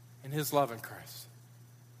and his love in Christ.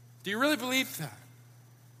 Do you really believe that?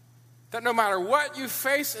 That no matter what you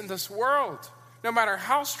face in this world, no matter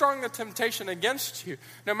how strong the temptation against you,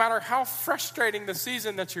 no matter how frustrating the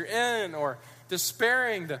season that you're in or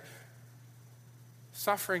despairing the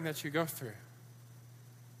suffering that you go through,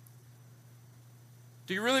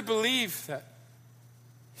 do you really believe that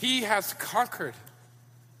he has conquered?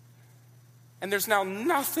 And there's now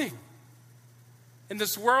nothing in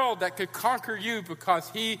this world that could conquer you because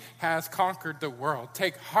he has conquered the world.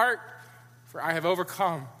 Take heart, for I have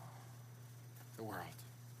overcome the world.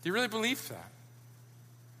 Do you really believe that?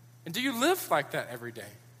 And do you live like that every day?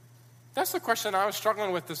 That's the question I was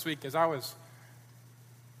struggling with this week as I was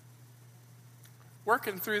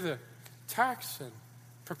working through the text and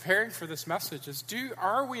preparing for this message is,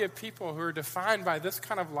 are we a people who are defined by this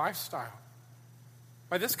kind of lifestyle,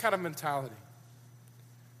 by this kind of mentality?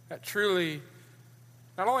 That truly,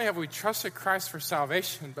 not only have we trusted Christ for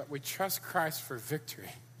salvation, but we trust Christ for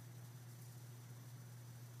victory.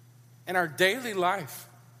 In our daily life,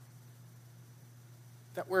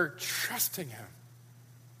 that we're trusting him.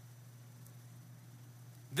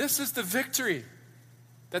 This is the victory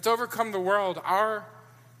that's overcome the world, our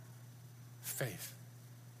faith.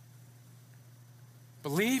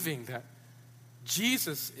 Believing that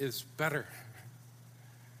Jesus is better.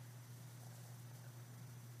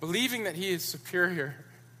 Believing that he is superior.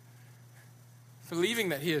 Believing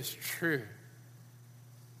that he is true.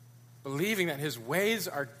 Believing that his ways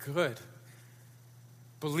are good.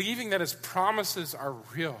 Believing that his promises are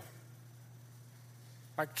real.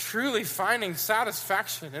 Like truly finding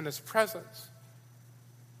satisfaction in his presence.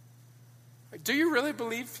 Like, do you really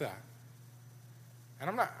believe that?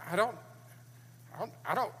 And I don't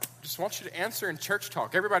just want you to answer in church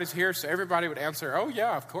talk. Everybody's here, so everybody would answer, oh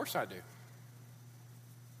yeah, of course I do.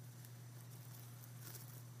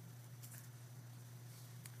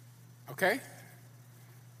 Okay?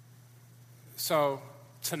 So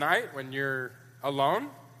tonight when you're alone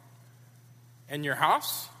in your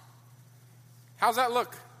house, how's that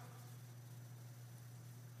look?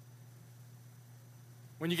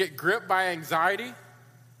 When you get gripped by anxiety,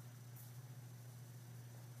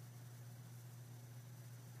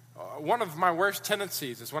 one of my worst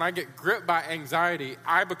tendencies is when I get gripped by anxiety,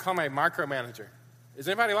 I become a micromanager. Is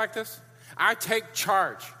anybody like this? I take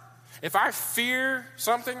charge. If I fear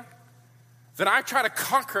something, then I try to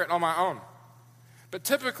conquer it on my own. But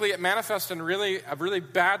typically it manifests in a really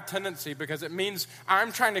bad tendency because it means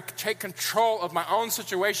I'm trying to take control of my own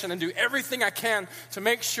situation and do everything I can to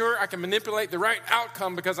make sure I can manipulate the right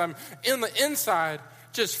outcome because I'm in the inside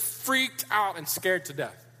just freaked out and scared to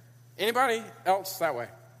death. Anybody else that way?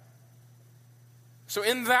 So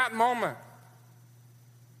in that moment,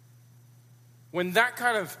 when that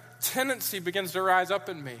kind of tendency begins to rise up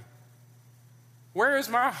in me, where is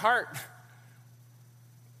my heart?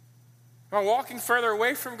 Am I walking further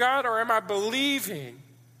away from God, or am I believing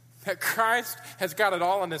that Christ has got it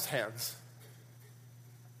all in his hands?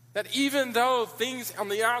 That even though things on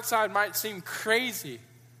the outside might seem crazy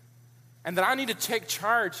and that I need to take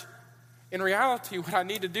charge, in reality, what I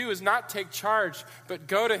need to do is not take charge, but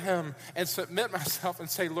go to him and submit myself and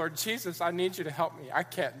say, Lord Jesus, I need you to help me. I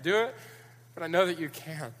can't do it, but I know that you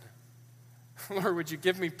can. Lord, would you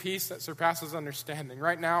give me peace that surpasses understanding?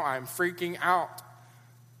 Right now, I'm freaking out.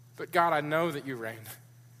 But God, I know that you reign.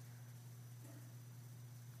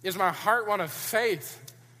 Is my heart one of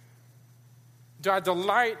faith? Do I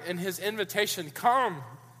delight in his invitation? Come,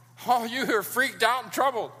 all you who are freaked out and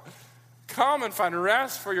troubled. Come and find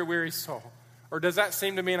rest for your weary soul. Or does that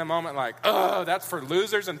seem to me in a moment like, oh, that's for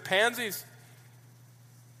losers and pansies?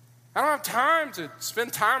 I don't have time to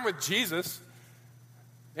spend time with Jesus.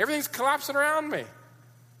 Everything's collapsing around me.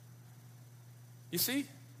 You see?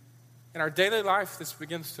 In our daily life, this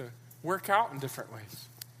begins to work out in different ways.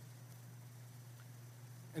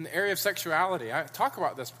 In the area of sexuality, I talk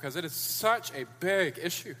about this because it is such a big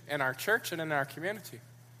issue in our church and in our community.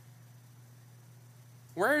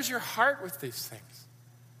 Where is your heart with these things?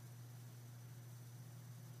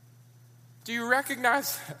 Do you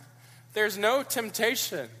recognize that there's no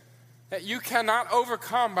temptation that you cannot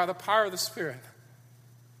overcome by the power of the Spirit?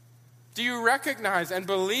 Do you recognize and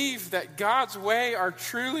believe that God's way are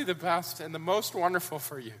truly the best and the most wonderful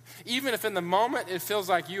for you? Even if in the moment it feels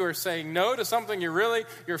like you are saying no to something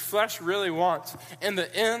your flesh really wants. In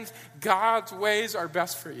the end, God's ways are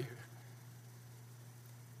best for you.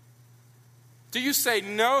 Do you say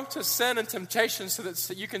no to sin and temptation so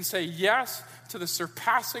that you can say yes to the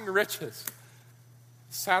surpassing riches,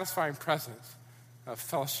 satisfying presence of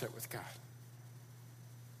fellowship with God?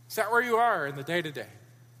 Is that where you are in the day-to-day?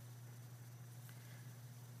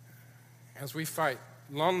 As we fight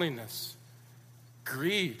loneliness,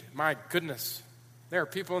 greed, my goodness, there are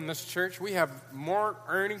people in this church, we have more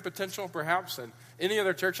earning potential perhaps than any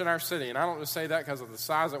other church in our city. And I don't just say that because of the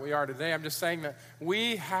size that we are today. I'm just saying that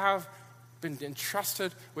we have been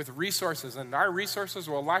entrusted with resources, and our resources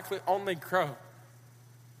will likely only grow.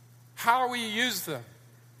 How we use them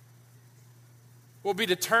will be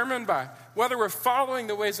determined by whether we're following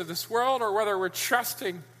the ways of this world or whether we're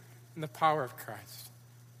trusting in the power of Christ.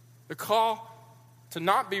 The call to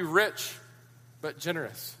not be rich, but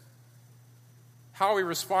generous. How we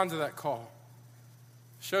respond to that call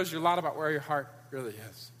shows you a lot about where your heart really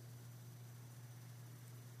is.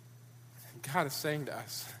 And God is saying to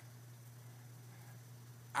us,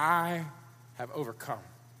 I have overcome.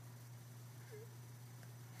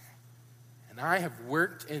 And I have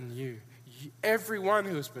worked in you. Everyone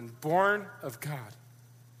who has been born of God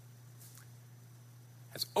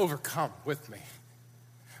has overcome with me.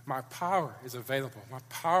 My power is available. My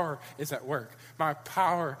power is at work. My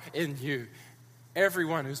power in you.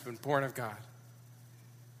 Everyone who's been born of God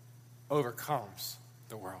overcomes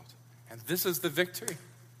the world. And this is the victory.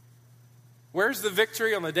 Where's the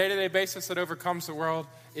victory on the day-to-day basis that overcomes the world?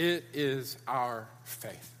 It is our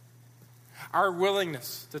faith. Our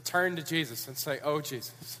willingness to turn to Jesus and say, oh,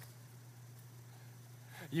 Jesus,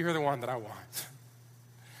 you're the one that I want.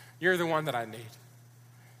 You're the one that I need.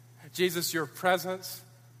 Jesus, your presence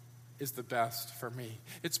is the best for me.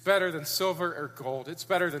 It's better than silver or gold. It's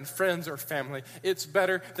better than friends or family. It's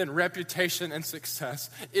better than reputation and success.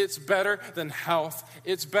 It's better than health.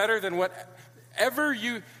 It's better than whatever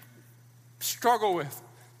you struggle with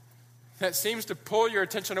that seems to pull your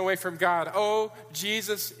attention away from God. Oh,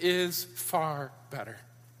 Jesus is far better.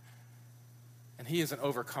 And he is an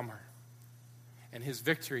overcomer. And his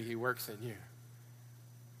victory he works in you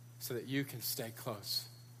so that you can stay close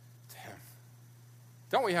to him.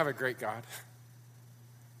 Don't we have a great God?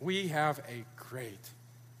 We have a great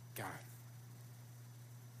God.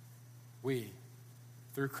 We,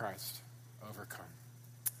 through Christ, overcome.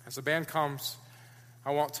 As the band comes,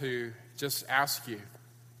 I want to just ask you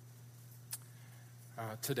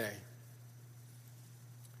today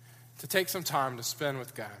to take some time to spend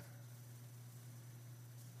with God.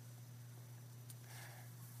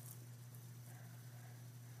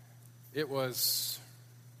 It was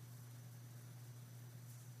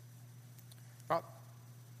about,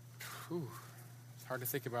 it's hard to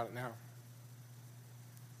think about it now.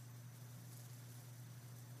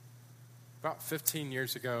 About 15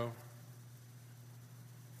 years ago,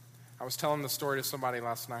 I was telling the story to somebody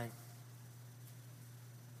last night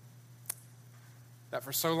that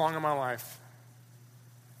for so long in my life,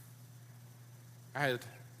 I had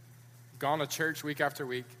gone to church week after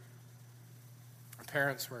week. My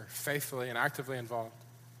parents were faithfully and actively involved.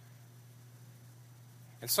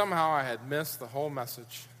 And somehow I had missed the whole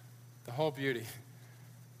message, the whole beauty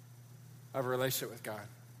of a relationship with God.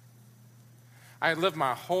 I had lived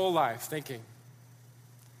my whole life thinking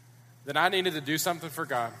that I needed to do something for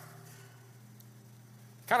God.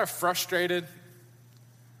 Kind of frustrated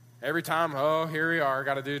every time, here we are,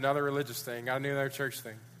 got to do another religious thing, got to do another church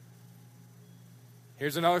thing.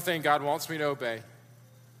 Here's another thing God wants me to obey.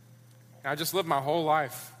 And I just lived my whole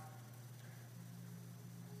life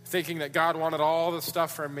thinking that God wanted all the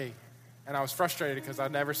stuff from me. And I was frustrated because I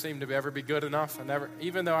never seemed to ever be good enough.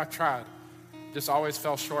 Even though I tried, just always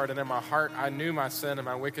fell short. And in my heart, I knew my sin and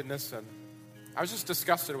my wickedness, and I was just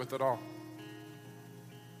disgusted with it all.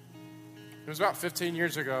 It was about 15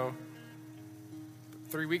 years ago,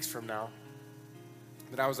 3 weeks from now,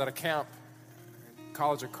 that I was at a camp at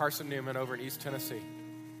College of Carson Newman over in East Tennessee.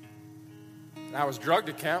 And I was drugged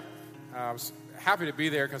at camp. I was happy to be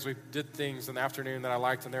there because we did things in the afternoon that I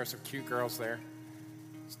liked, and there were some cute girls there.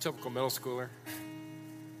 It's a typical middle schooler.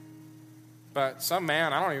 But some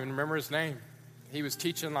man, I don't even remember his name, he was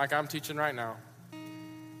teaching like I'm teaching right now.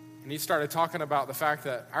 And he started talking about the fact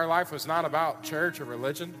that our life was not about church or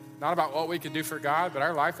religion, not about what we could do for God, but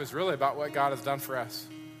our life was really about what God has done for us.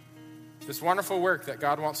 This wonderful work that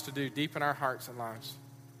God wants to do deep in our hearts and lives.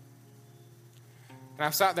 And I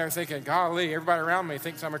sat there thinking, golly, everybody around me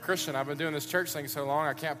thinks I'm a Christian. I've been doing this church thing so long,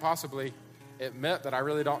 I can't possibly admit that I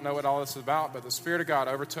really don't know what all this is about, but the Spirit of God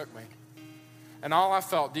overtook me. And all I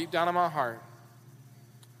felt deep down in my heart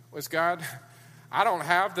was, God, I don't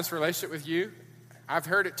have this relationship with you. I've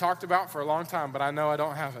heard it talked about for a long time, but I know I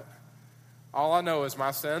don't have it. All I know is my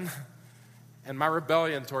sin and my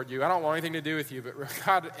rebellion toward you. I don't want anything to do with you, but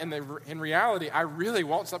God, in reality, I really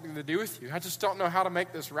want something to do with you. I just don't know how to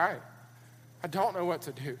make this right. I don't know what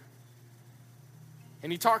to do.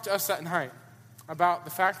 And he talked to us that night about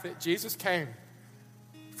the fact that Jesus came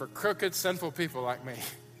for crooked, sinful people like me.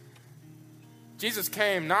 Jesus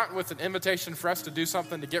came not with an invitation for us to do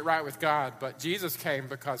something to get right with God, but Jesus came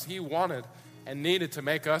because he wanted and needed to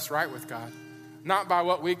make us right with God. Not by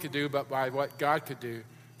what we could do, but by what God could do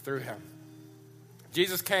through him.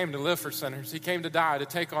 Jesus came to live for sinners. He came to die, to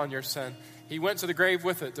take on your sin. He went to the grave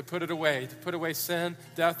with it, to put away sin,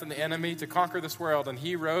 death, and the enemy, to conquer this world. And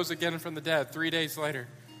he rose again from the dead 3 days later.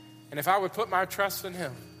 And if I would put my trust in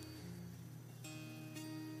him,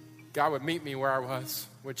 God would meet me where I was,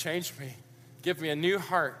 would change me, give me a new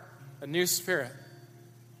heart, a new spirit,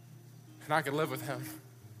 and I could live with him.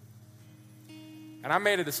 And I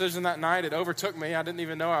made a decision that night. It overtook me. I didn't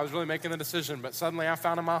even know I was really making the decision, but suddenly I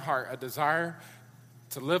found in my heart a desire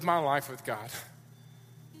to live my life with God.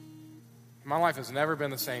 My life has never been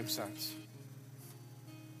the same since.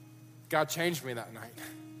 God changed me that night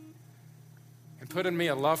and put in me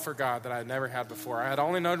a love for God that I had never had before. I had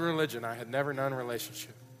only known religion. I had never known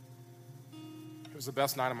relationship. It was the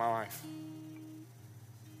best night of my life.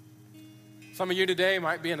 Some of you today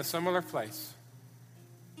might be in a similar place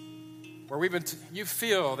where you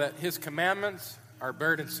feel that his commandments are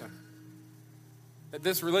burdensome, that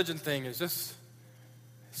this religion thing is just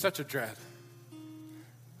such a dread.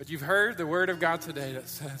 But you've heard the word of God today that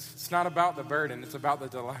says it's not about the burden, it's about the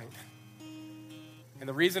delight. And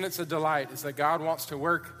the reason it's a delight is that God wants to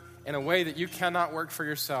work in a way that you cannot work for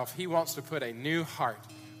yourself. He wants to put a new heart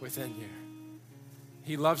within you.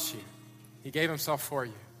 He loves you. He gave himself for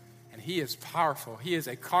you. And he is powerful. He is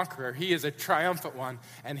a conqueror. He is a triumphant one.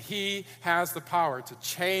 And he has the power to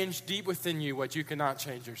change deep within you what you cannot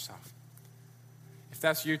change yourself. If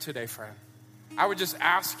that's you today, friend, I would just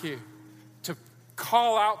ask you to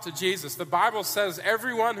call out to Jesus. The Bible says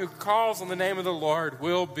everyone who calls on the name of the Lord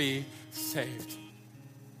will be saved.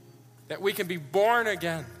 That we can be born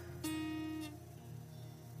again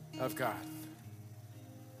of God.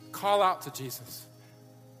 Call out to Jesus.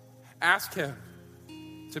 Ask him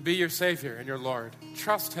to be your Savior and your Lord.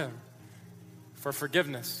 Trust him for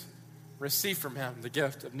forgiveness. Receive from him the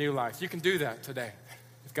gift of new life. You can do that today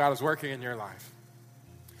if God is working in your life.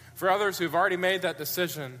 For others who've already made that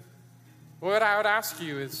decision, what I would ask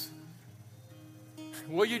you is,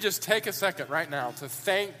 will you just take a second right now to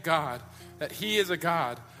thank God that he is a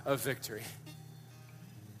God of victory?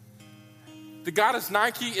 The goddess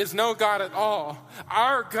Nike is no God at all.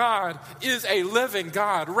 Our God is a living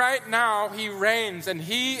God. Right now, he reigns, and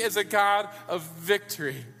he is a God of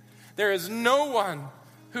victory. There is no one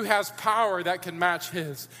who has power that can match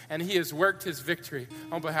his, and he has worked his victory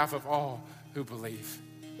on behalf of all who believe.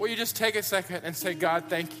 Will you just take a second and say, God,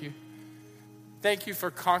 thank you. Thank you for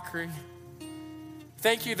conquering.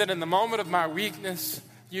 Thank you that in the moment of my weakness,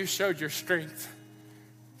 you showed your strength.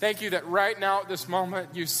 Thank you that right now at this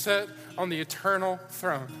moment, you sit on the eternal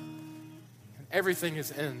throne and everything is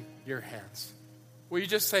in your hands. Will you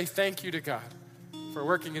just say thank you to God for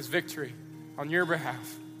working his victory on your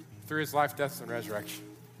behalf through his life, death, and resurrection?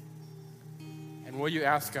 And will you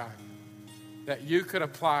ask God that you could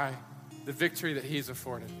apply the victory that he's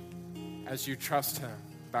afforded as you trust him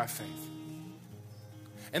by faith?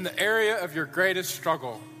 In the area of your greatest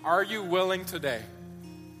struggle, are you willing today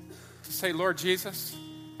to say, Lord Jesus,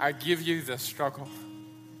 I give you this struggle.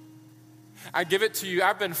 I give it to you.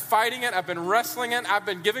 I've been fighting it. I've been wrestling it. I've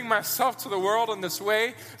been giving myself to the world in this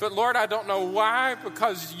way. But Lord, I don't know why,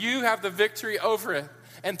 because you have the victory over it.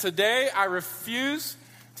 And today I refuse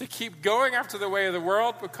to keep going after the way of the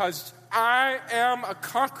world, because I am a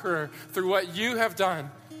conqueror through what you have done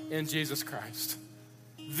in Jesus Christ.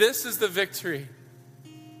 This is the victory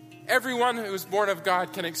everyone who is born of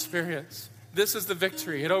God can experience. This is the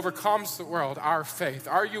victory. It overcomes the world, our faith.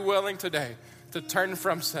 Are you willing today to turn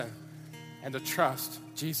from sin and to trust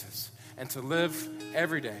Jesus and to live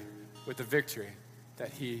every day with the victory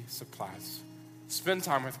that he supplies? Spend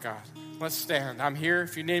time with God. Let's stand. I'm here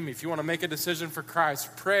if you need me. If you want to make a decision for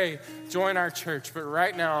Christ, pray, join our church. But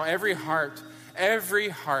right now, every heart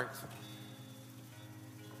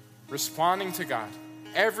responding to God,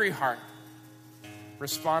 every heart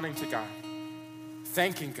responding to God,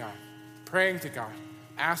 thanking God, praying to God,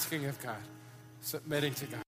 asking of God. submitting to God.